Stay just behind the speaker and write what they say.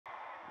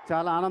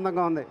చాలా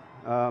ఆనందంగా ఉంది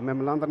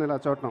మిమ్మల్ని అందరిని ఇలా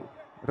చూడటం.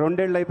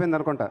 2 ఏళ్ళు అయిపోయింది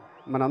అనుకుంటా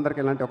మనందరికి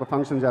ఇలాంటి ఒక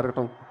ఫంక్షన్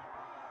జరగటం.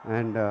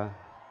 అండ్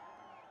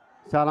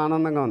చాలా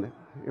ఆనందంగా ఉంది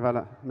ఇవాళ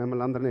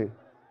మిమ్మల్ని అందరినీ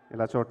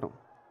ఇలా చూడటం.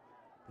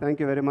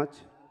 Thank you very much.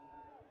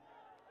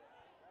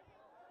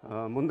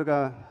 ముందుగా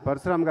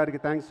పరశురామ్ గారికి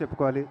థ్యాంక్స్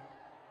చెప్పుకోవాలి.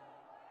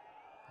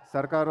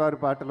 సర్కార్ వారి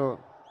పాటలో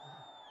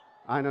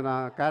ఆయన నా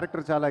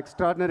క్యారెక్టర్ చాలా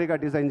ఎక్స్ట్రాడినరీగా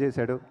డిజైన్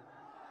చేశాడు.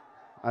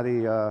 అది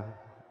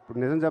ఇప్పుడు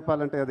నిజం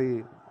చెప్పాలంటే అది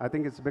I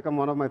think it's become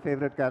one of my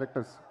favourite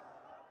characters.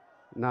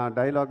 నా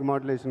డైలాగ్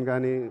మాడ్యులేషన్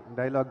కానీ,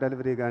 డైలాగ్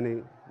డెలివరీ కానీ,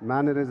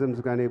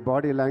 మేనరిజమ్స్ కానీ,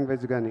 బాడీ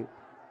లాంగ్వేజ్ కానీ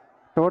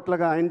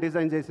టోటల్గా ఆయన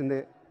డిజైన్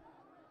చేసిందే.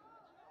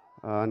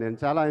 నేను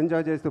చాలా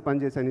ఎంజాయ్ చేస్తూ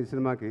పనిచేశాను ఈ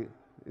సినిమాకి.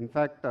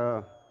 ఇన్ఫ్యాక్ట్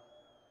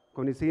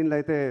కొన్ని సీన్లు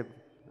అయితే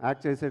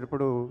యాక్ట్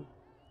చేసేటప్పుడు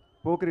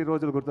పోకిరి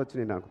రోజులు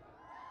గుర్తొచ్చినాయి నాకు.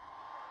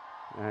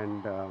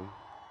 అండ్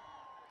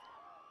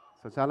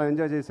సో చాలా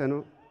ఎంజాయ్ చేశాను.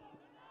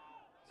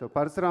 సో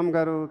పరశురామ్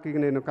గారికి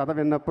నేను కథ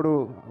విన్నప్పుడు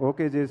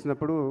ఓకే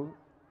చేసినప్పుడు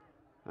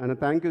ఆయన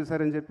థ్యాంక్ యూ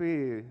సార్ అని చెప్పి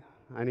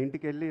ఆయన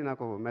ఇంటికి వెళ్ళి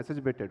నాకు మెసేజ్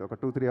పెట్టాడు ఒక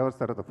 2-3 అవర్స్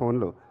తర్వాత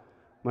ఫోన్లో.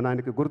 మన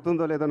ఆయనకి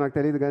గుర్తుందో లేదో నాకు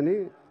తెలియదు కానీ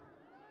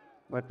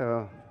బట్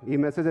ఈ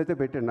మెసేజ్ అయితే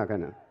పెట్టాడు నాకు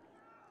ఆయన.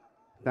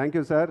 థ్యాంక్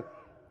యూ సార్,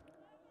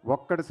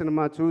 ఒక్కడి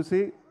సినిమా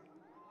చూసి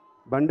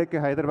బండెక్కి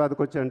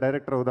హైదరాబాద్కి వచ్చాను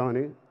డైరెక్టర్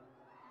అవుదామని.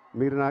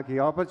 మీరు నాకు ఈ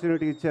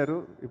ఆపర్చునిటీ ఇచ్చారు.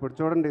 ఇప్పుడు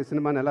చూడండి ఈ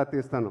సినిమాని ఎలా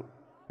తీస్తాను,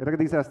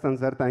 తీసేస్తాను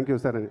సార్, థ్యాంక్ యూ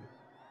సార్ అని.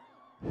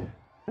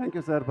 థ్యాంక్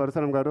యూ సార్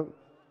పరశురామ్ గారు.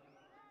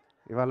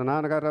 ఇవాళ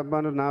నాన్నగారు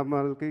అబ్బాయిలు నా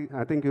అమ్మాయిలకి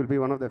I think you'll be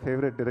one of the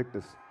favourite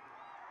directors.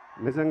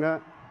 నిజంగా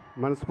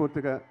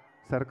మనస్ఫూర్తిగా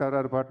సర్కార్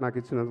వారి పాట నాకు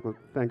ఇచ్చినందుకు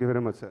thank you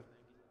very much sir.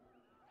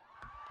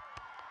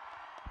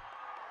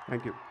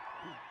 Thank you.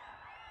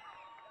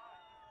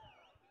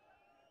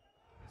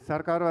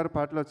 సర్కార్ వారి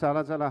పాటలో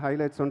చాలా చాలా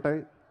హైలైట్స్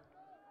ఉంటాయి.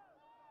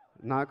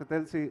 నాకు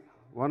తెలిసి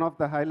one of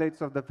the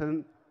highlights of the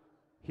film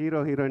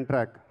heroine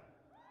track.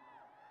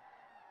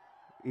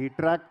 ఈ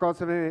ట్రాక్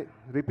కోసమే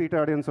రిపీట్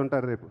ఆడియన్స్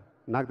ఉంటారు రేపు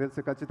నాకు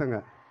తెలిసి ఖచ్చితంగా.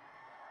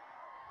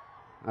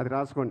 అది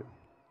రాసుకోండి.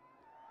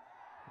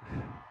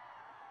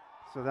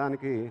 సో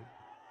దానికి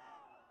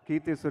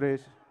కీర్తి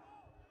సురేష్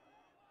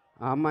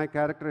ఆ అమ్మాయి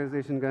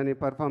క్యారెక్టరైజేషన్ కానీ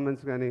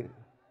పర్ఫార్మెన్స్ కానీ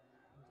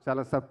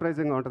చాలా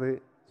సర్ప్రైజింగ్గా ఉంటుంది.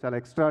 చాలా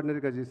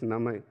ఎక్స్ట్రాడినరీగా చేసింది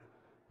అమ్మాయి.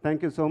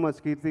 Thank you so much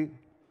Keerthi.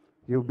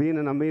 You been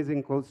an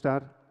amazing co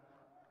star.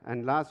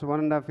 And last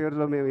 1.5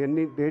 yearsలో మేము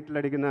ఎన్ని డేట్లు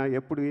అడిగినా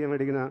ఎప్పుడు ఏం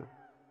అడిగినా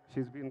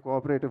she's been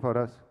cooperative for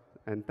us.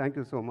 And thank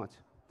you so much,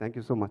 thank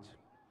you so much.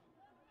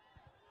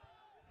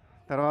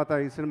 తర్వాత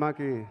ఈ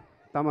సినిమాకి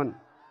తమన్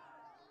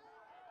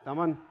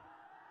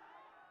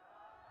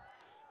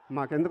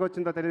మాకెందుకు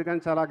వచ్చిందో తెలియదు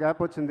కానీ చాలా గ్యాప్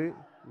వచ్చింది.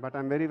 But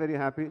I'm very very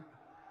happy.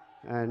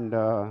 And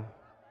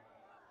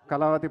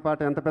Kalavathi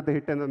పాట ఎంత పెద్ద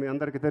హిట్ అయిందో మీ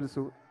అందరికీ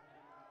తెలుసు.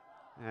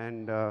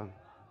 అండ్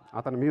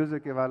అతని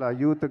మ్యూజిక్ ఇవాళ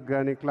యూత్కి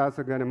కానీ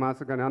క్లాస్కి కానీ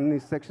మాస్కి కానీ అన్ని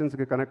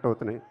సెక్షన్స్కి కనెక్ట్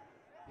అవుతున్నాయి.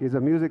 He's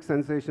a music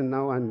sensation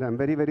now and I'm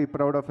very very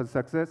proud of his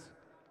success.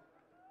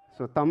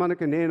 So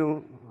తమన్కి నేను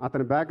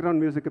అతని బ్యాక్గ్రౌండ్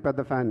మ్యూజిక్కి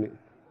పెద్ద ఫ్యాన్ని.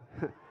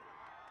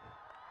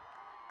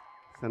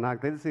 సో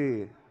నాకు తెలిసి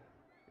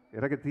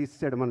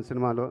తీసాడు మన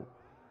సినిమాలో.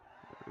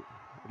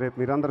 రేపు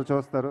మీరందరూ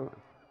చూస్తారు.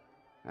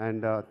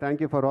 And thank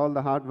you for all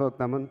the hard work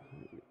Thaman.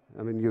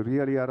 I mean you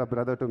really are a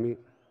brother to me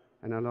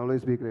and I'll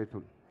always be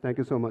grateful. Thank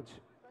you so much.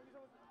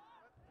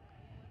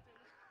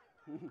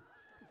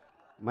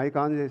 Mic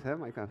on చేసా,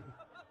 mic on.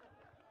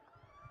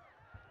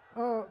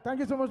 Thank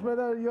you so much,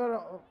 brother. You're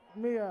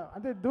me.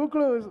 Ante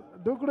Duklu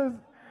is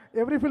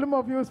every film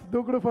of yours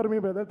Duklu for me,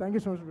 brother. Thank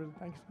you so much, brother.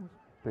 Thank you so much.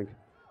 Thank you.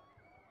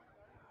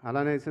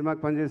 అలానే ఈ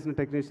సినిమాకి పనిచేసిన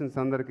technicians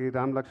అందరికీ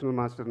Ram Laxman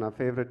master నా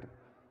favourite.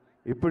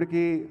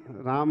 ఇప్పటికీ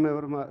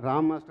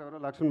Ram master ఎవరో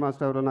Laxman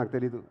master ఎవరో నాకు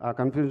తెలీదు. ఆ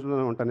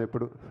కన్ఫ్యూజన్లో ఉంటాను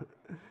ఎప్పుడు.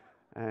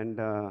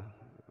 అండ్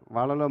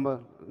వాళ్ళలో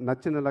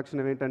నచ్చిన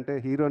లక్షణం ఏంటంటే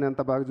హీరోని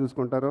ఎంత బాగా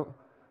చూసుకుంటారో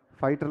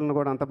ఫైటర్లను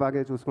కూడా అంత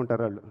బాగా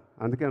చూసుకుంటారు వాళ్ళు.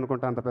 అందుకే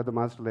అనుకుంటా అంత పెద్ద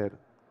మాస్టర్ లేరు.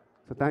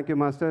 So thank you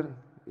master.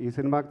 ఈ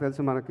సినిమాకి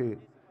తెలిసి మనకి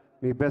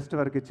మీ బెస్ట్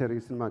వర్క్ ఇచ్చారు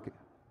ఈ సినిమాకి.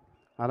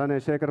 అలానే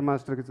శేఖర్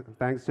మాస్టర్కి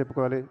థ్యాంక్స్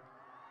చెప్పుకోవాలి.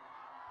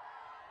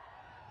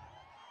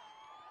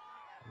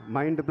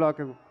 మైండ్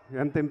బ్లాక్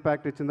ఎంత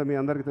ఇంపాక్ట్ ఇచ్చిందో మీ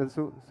అందరికీ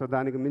తెలుసు. సో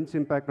దానికి మించి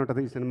ఇంపాక్ట్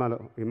ఉంటుంది ఈ సినిమాలో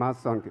ఈ మాస్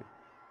సాంగ్కి.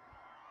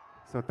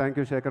 So thank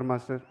you Shekhar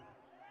master.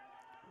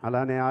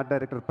 అలానే ఆర్ట్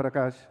డైరెక్టర్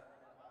ప్రకాష్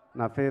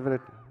నా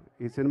ఫేవరెట్.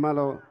 ఈ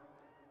సినిమాలో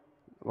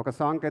ఒక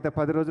సాంగ్కి అయితే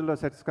 10 రోజుల్లో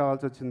సెట్స్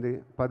కావాల్సి వచ్చింది.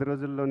 10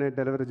 రోజుల్లోనే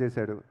డెలివరీ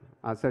చేశాడు.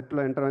 ఆ సెట్లో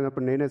ఎంటర్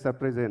అయినప్పుడు నేనే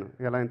సర్ప్రైజ్ అయ్యాను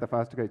ఎలా ఇంత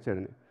ఫాస్ట్గా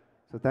ఇచ్చాడని.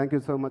 So thank you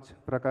so much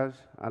Prakash.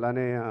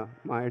 అలానే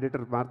మా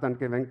ఎడిటర్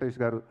మార్తాండ్కే వెంకటేష్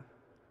గారు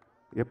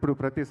ఎప్పుడు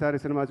ప్రతిసారి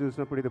సినిమా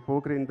చూసినప్పుడు ఇది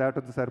పోక్రీని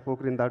దాటొద్దు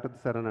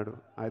సార్ అన్నాడు.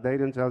 ఆ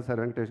ధైర్యం చాలు సార్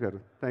వెంకటేష్ గారు.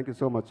 Thank you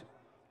so much.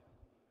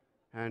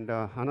 And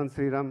Anant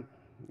Sriram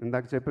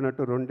ఇందాక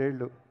చెప్పినట్టు 2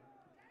 ఏళ్ళు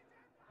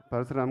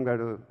పరశురామ్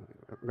గారు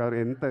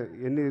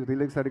ఎన్ని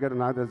రిలీక్స్ అడిగారో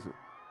నాకు తెలుసు.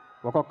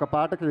 ఒక్కొక్క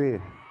పాటకి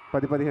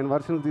 10-15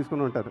 వర్షన్లు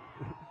తీసుకుని ఉంటారు.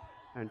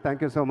 And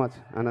thank you so much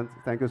Anant,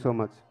 thank you so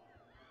much.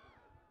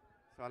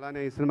 So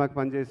అలానే ఈ సినిమాకి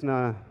పనిచేసిన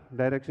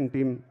డైరెక్షన్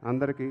టీం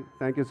అందరికీ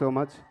థ్యాంక్ యూ సో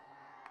మచ్.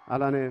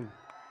 అలానే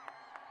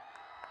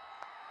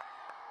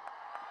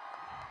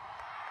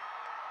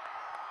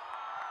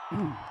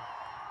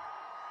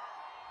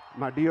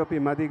మా డిఓపి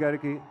మది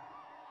గారికి,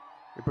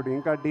 ఇప్పుడు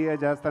ఇంకా డిఏ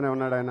చేస్తూనే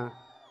ఉన్నాడు ఆయన.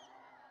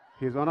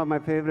 He's one of my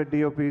favourite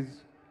DOPs.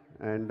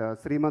 And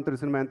Srimanthudu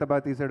cinema ఎంత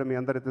బాగా తీసాడో మీ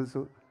అందరికీ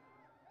తెలుసు,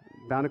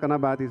 దానికన్నా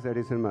బాగా తీశాడు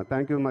ఈ సినిమా.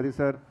 థ్యాంక్ యూ మది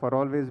sir for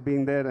always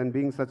being there and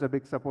being such a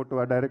big support to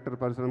ఆ డైరెక్టర్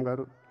పరశురామ్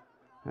గారు.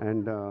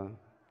 అండ్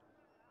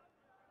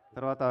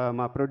తర్వాత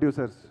మా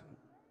ప్రొడ్యూసర్స్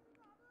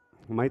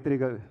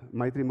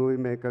మైత్రి మూవీ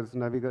మేకర్స్,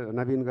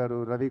 నవీన్ గారు,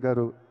 రవి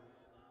గారు,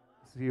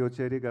 సిఓ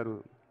చెరీ గారు,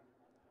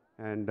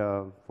 అండ్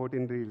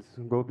 14 రీల్స్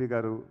గోపి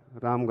గారు,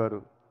 రామ్ గారు.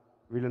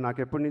 వీళ్ళు నాకు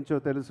ఎప్పటి నుంచో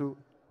తెలుసు.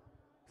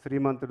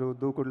 శ్రీమంతుడు,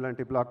 దూకుడు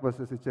లాంటి బ్లాక్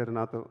బస్టర్స్ ఇచ్చారు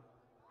నాతో.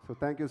 So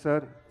thank you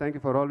sir, thank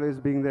you for always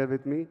being there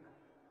with me.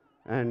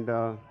 And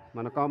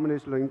మన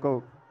కాంబినేషన్లో ఇంకో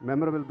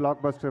మెమరబుల్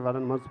బ్లాక్ బస్టర్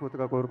వాళ్ళని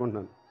మనస్ఫూర్తిగా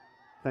కోరుకుంటున్నాను.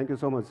 Thank you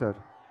so much sir.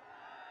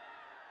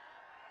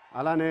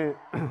 అలానే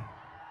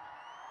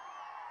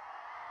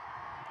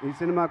ఈ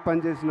సినిమాకి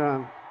పనిచేసిన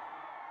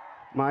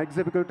మా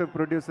ఎగ్జిక్యూటివ్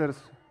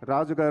ప్రొడ్యూసర్స్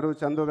రాజు గారు,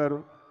 చందు గారు,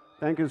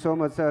 thank you so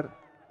much sir.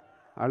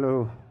 వాళ్ళు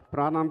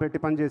ప్రాణం పెట్టి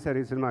పనిచేశారు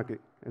ఈ సినిమాకి,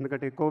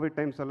 ఎందుకంటే ఈ కోవిడ్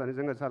టైమ్స్ వల్ల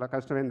నిజంగా చాలా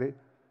కష్టమైంది.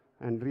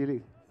 And really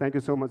thank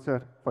you so much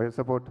sir for your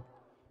support.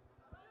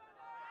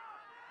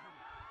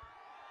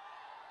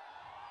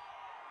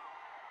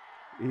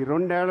 ఈ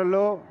 2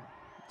 ఏళ్లలో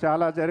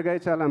చాలా జరిగాయి,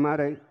 చాలా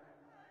మారాయి.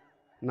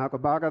 నాకు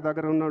బాగా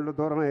దగ్గర ఉన్న వాళ్ళు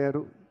దూరం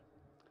అయ్యారు.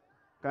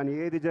 కానీ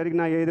ఏది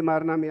జరిగినా, ఏది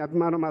మారినా మీ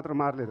అభిమానం మాత్రం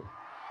మారలేదు.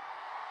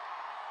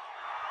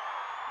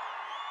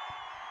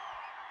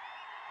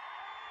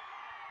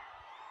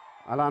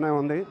 అలానే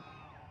ఉంది.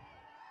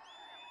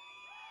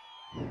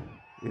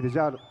 ఇది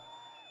చాలు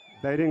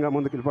ధైర్యంగా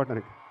ముందుకు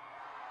వెళ్ళిపోవటానికి.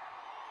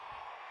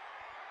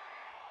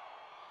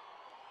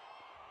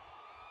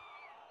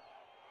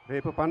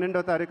 రేపు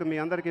 12వ తారీఖు మీ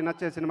అందరికీ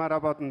నచ్చే సినిమా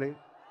రాబోతుంది.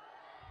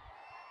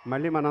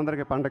 మళ్ళీ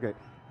మనందరికీ పండగే.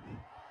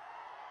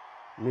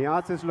 మీ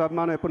ఆశీస్సులు,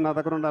 అభిమానం ఎప్పుడు నా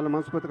దగ్గర ఉండాలని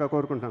మనస్ఫూర్తిగా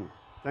కోరుకుంటాను.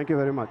 Thank you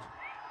very much.